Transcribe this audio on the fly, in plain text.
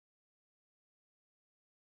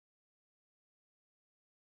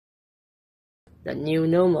the new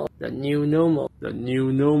normal, the new normal, the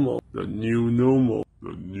new normal, the new normal,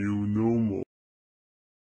 the new normal.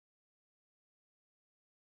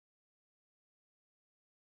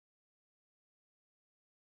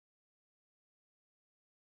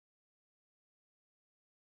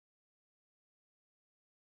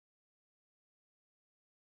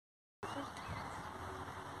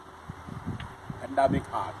 Pandemic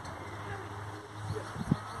art.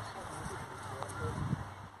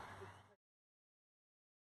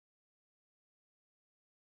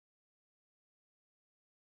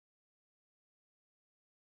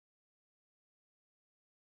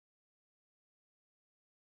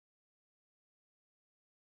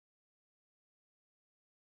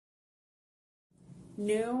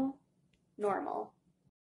 New normal.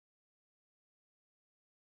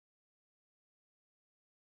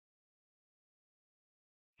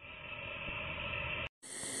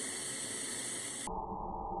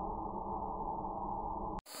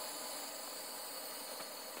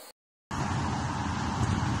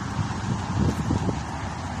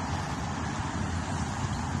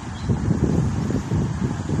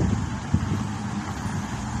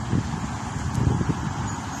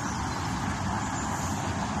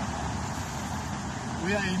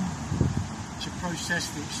 We aim to process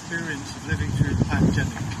the experience of living through the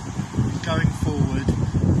pandemic and going forward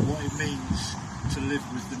what it means to live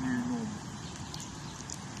with the new normal.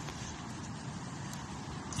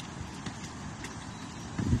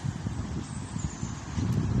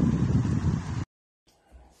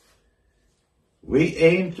 We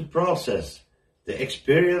aim to process the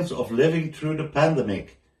experience of living through the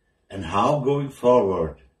pandemic and how going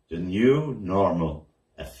forward the new normal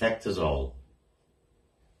affects us all.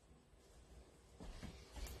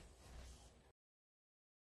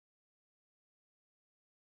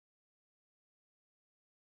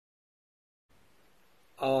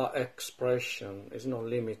 Our expression is not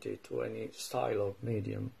limited to any style of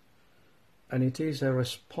medium, and it is a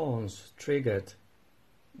response triggered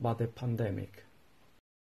by the pandemic.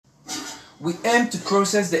 We aim to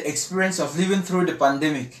process the experience of living through the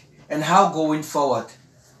pandemic and how going forward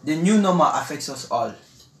the new normal affects us all.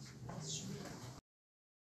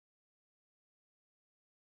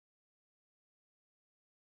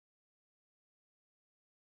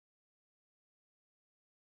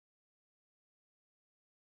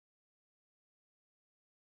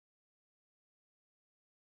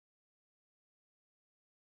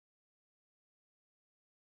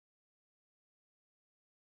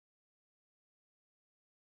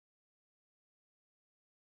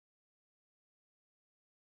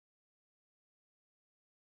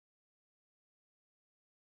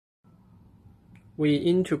 We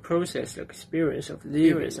aim to process the experience of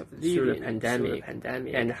living through the pandemic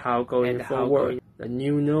and how going forward the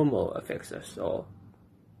new normal affects us all.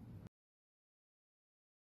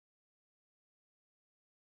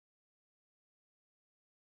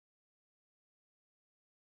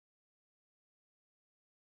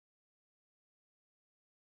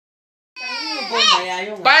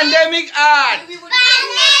 Pandemic art!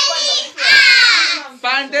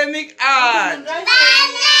 Pandemic art!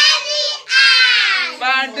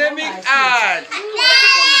 Pandemic art!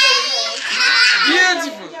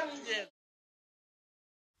 Beautiful!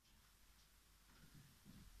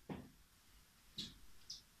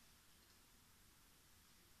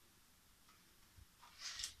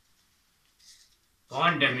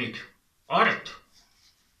 Pandemic art.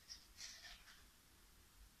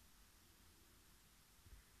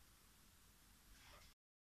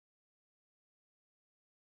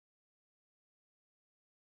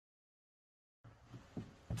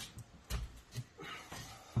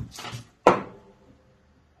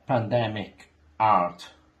 Pandemic art.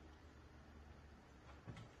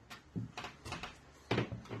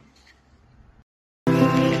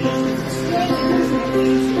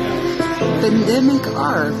 Pandemic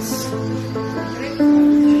arts.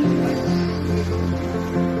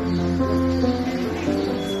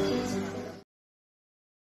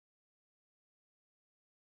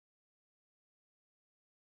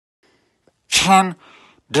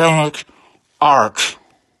 Pandemic art.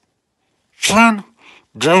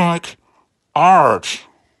 Pandemic art.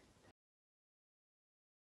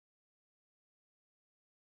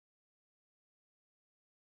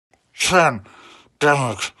 Pandemic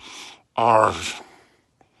art.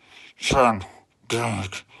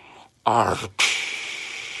 Pandemic art.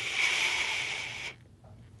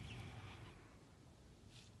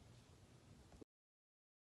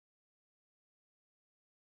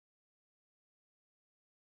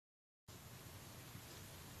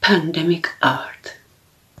 Pandemic art.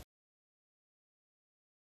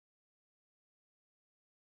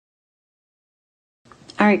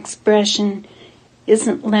 our expression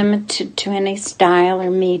isn't limited to any style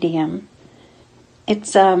or medium.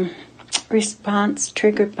 It's a response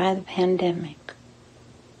triggered by the pandemic.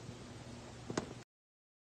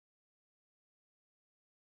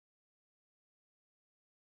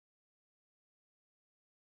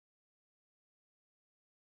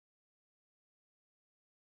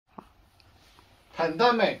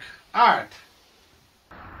 Pandemic art.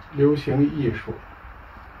 流行艺术。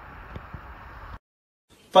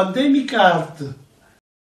Pandemic art.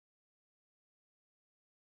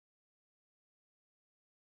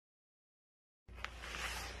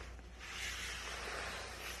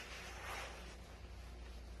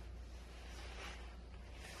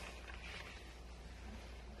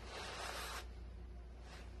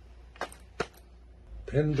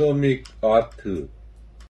 Pandemic art.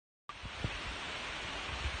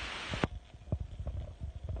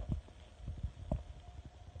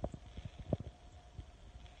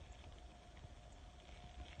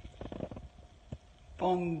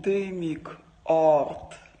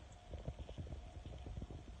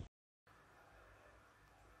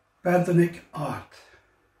 Pandemic art.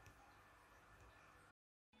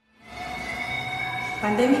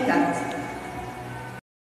 Pandemic art.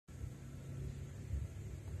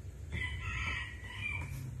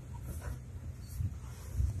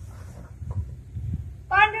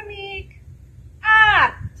 Pandemic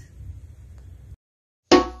art.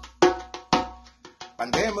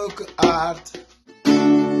 Pandemic art. Pandemic art.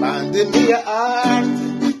 Pandemic art.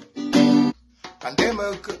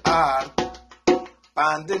 Pandemic art.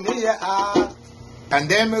 Pandemic art.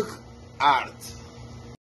 Pandemic art.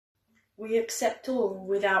 We accept all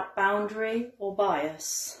without boundary or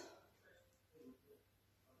bias.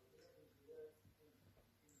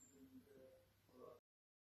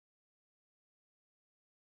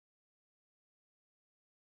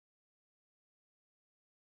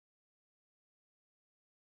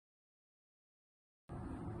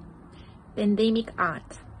 Pandemic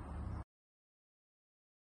art.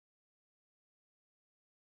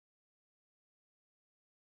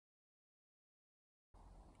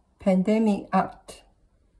 Pandemic art.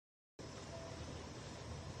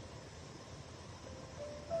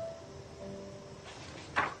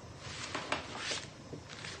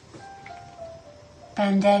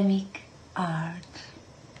 Pandemic art. Pandemic art.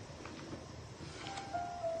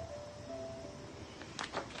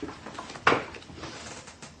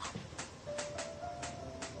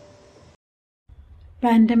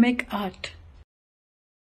 Pandemic art.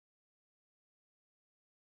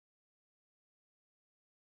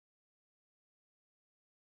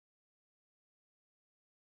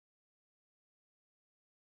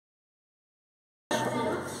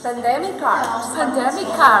 Pandemic art. Pandemic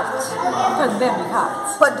art.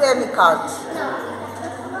 Pandemic art.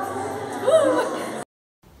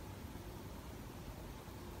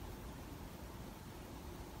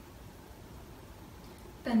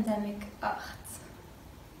 Pandemic art.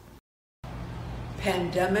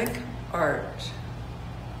 Pandemic art.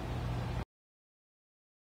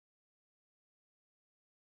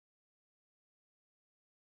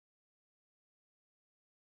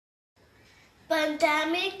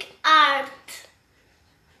 Pandemic art.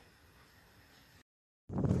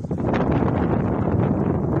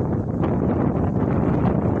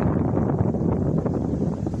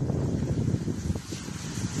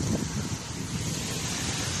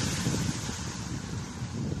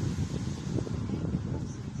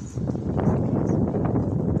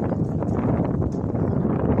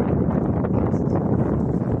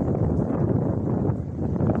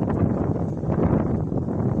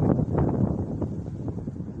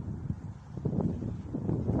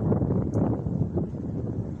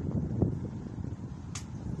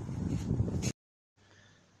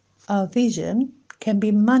 Our vision can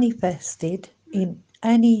be manifested in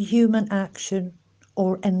any human action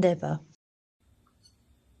or endeavor.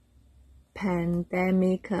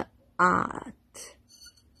 Pandemic art.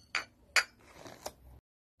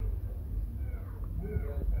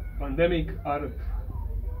 Pandemic art.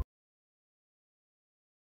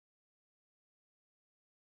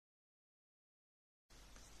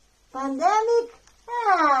 Pandemic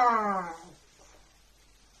art.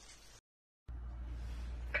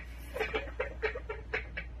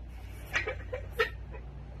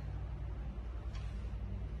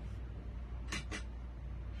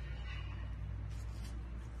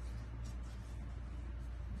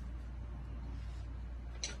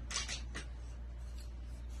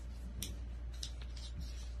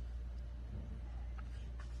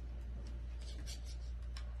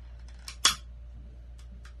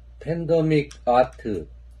 팬데믹 아트.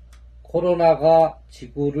 코로나가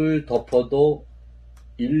지구를 덮어도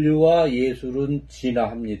인류와 예술은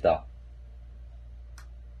진화합니다.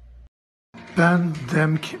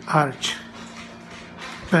 Pandemic art.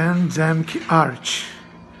 Pandemic art.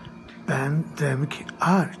 Pandemic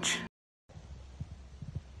art.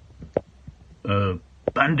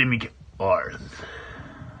 Pandemic art.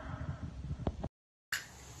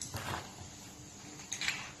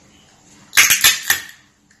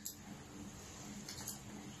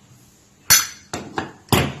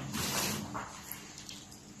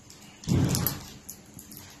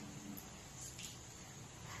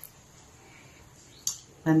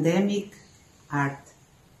 Pandemic art.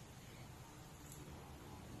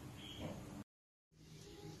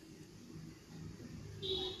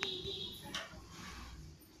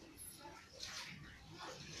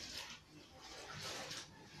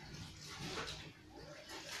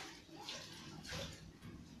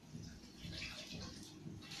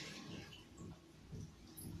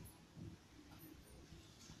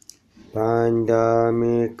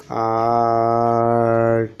 Pandemic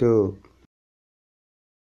art.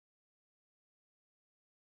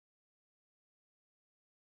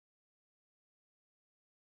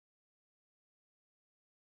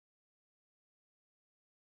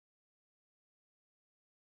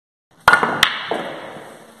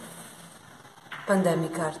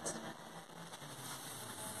 Pandemic art. Pandemic art.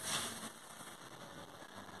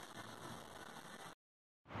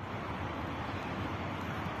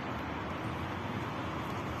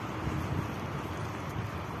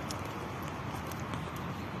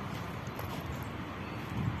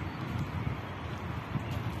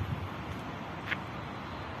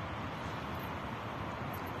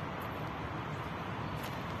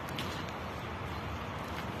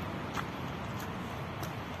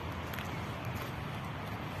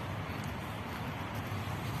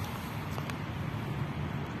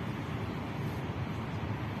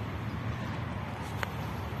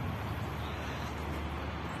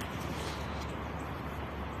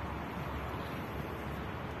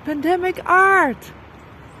 Pandemic art. Pandemic art.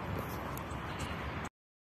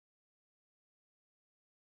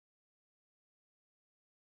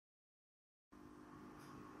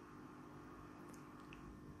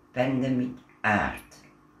 Pandemic art.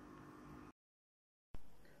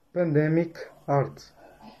 Pandemic art.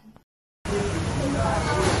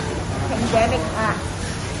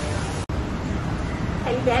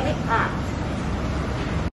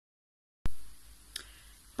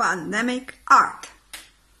 Pandemic art.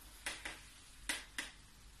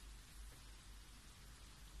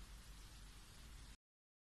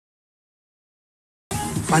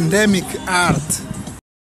 Pandemic art.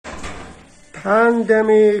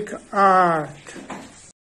 Pandemic art.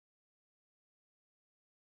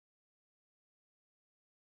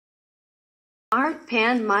 Art,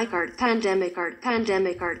 pandemic art, pandemic art,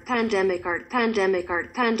 pandemic art, pandemic art, pandemic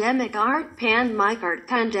art, pandemic art, pandemic art,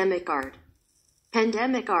 pandemic art.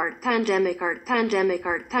 Pandemic art, pandemic art, pandemic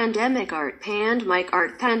art, pandemic art, pandemic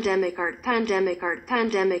art, pandemic art, pandemic art,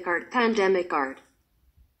 pandemic art, pandemic art.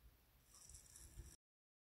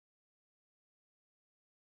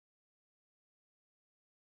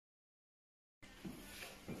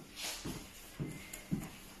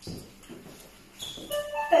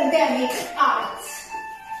 Pandemic art.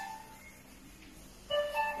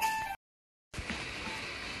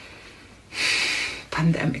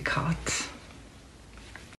 Pandemic art.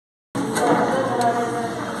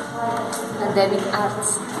 Pandemic art.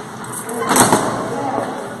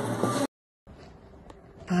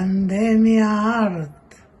 Pandemic art.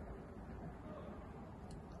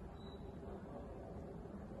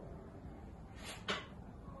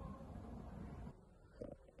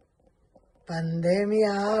 Pandemic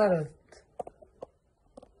art.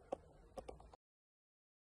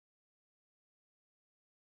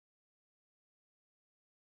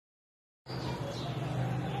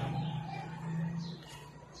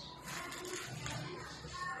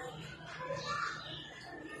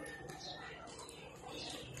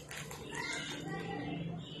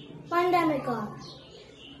 Pandemic art.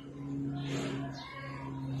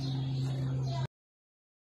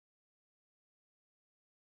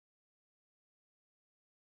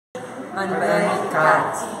 Pandemic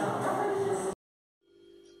art.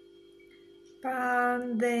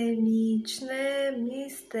 Pandemiczne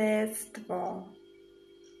mistectwo.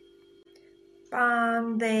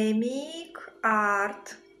 Pandemic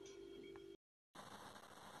art.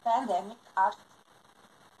 Pandemic art.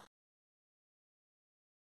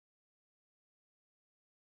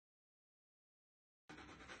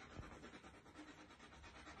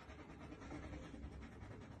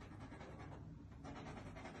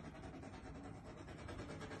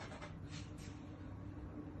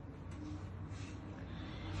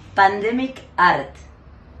 Pandemic art.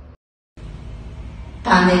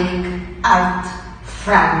 Pandemic art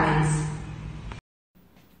fragments.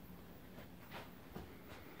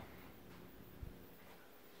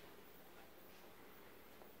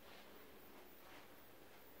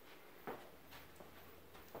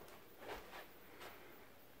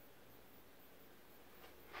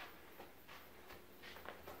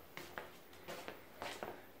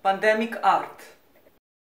 Pandemic art.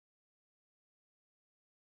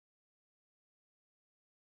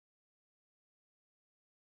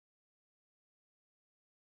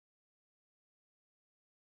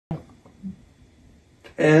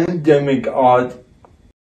 Endemic art.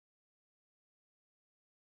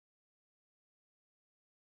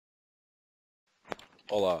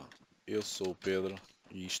 Olá, eu sou o Pedro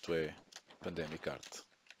e isto é Pandemic Art.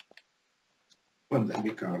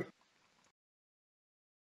 Pandemic art.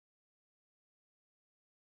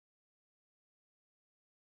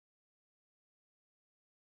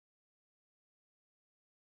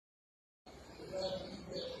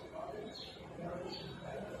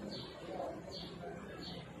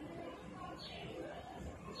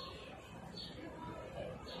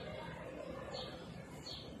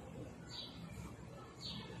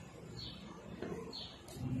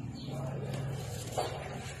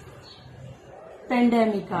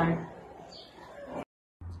 Pandemic art.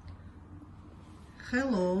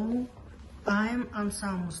 Hello, I'm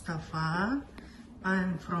Ansar Mustafa.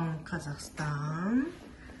 I'm from Kazakhstan.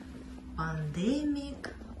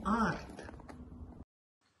 Pandemic art.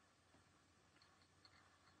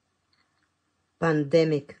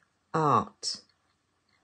 Pandemic art.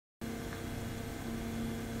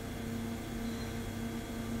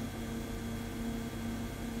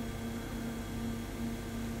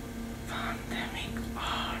 Pandemic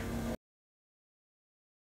art.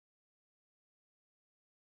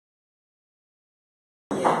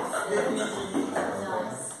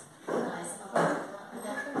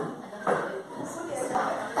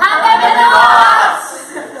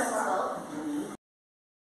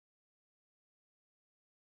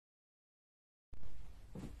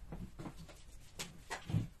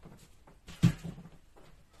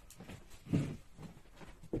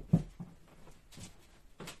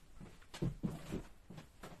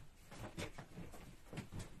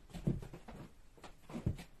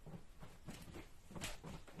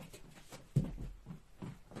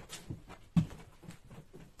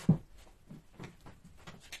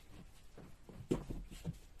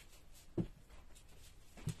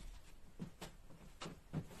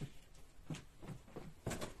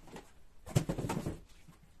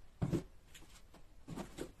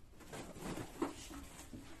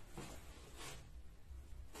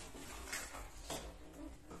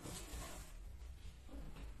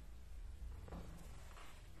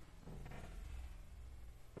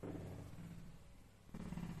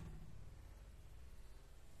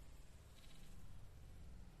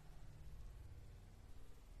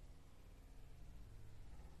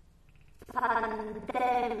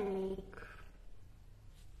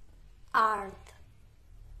 Pandemic art.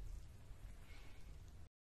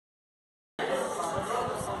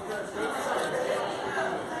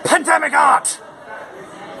 Pandemic art!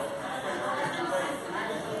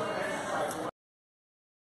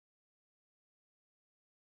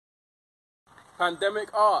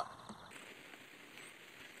 Pandemic art.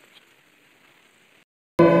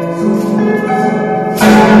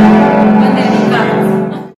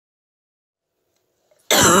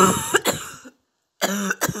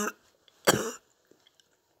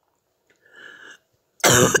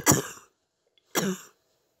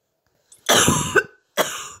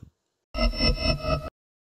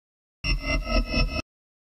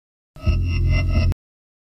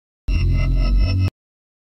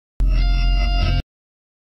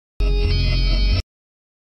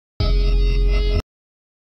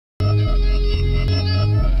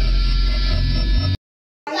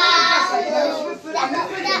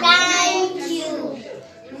 Thank you.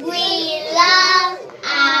 We love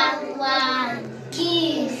our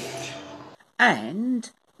kids. And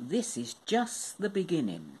this is just the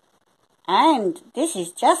beginning. And this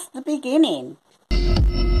is just the beginning.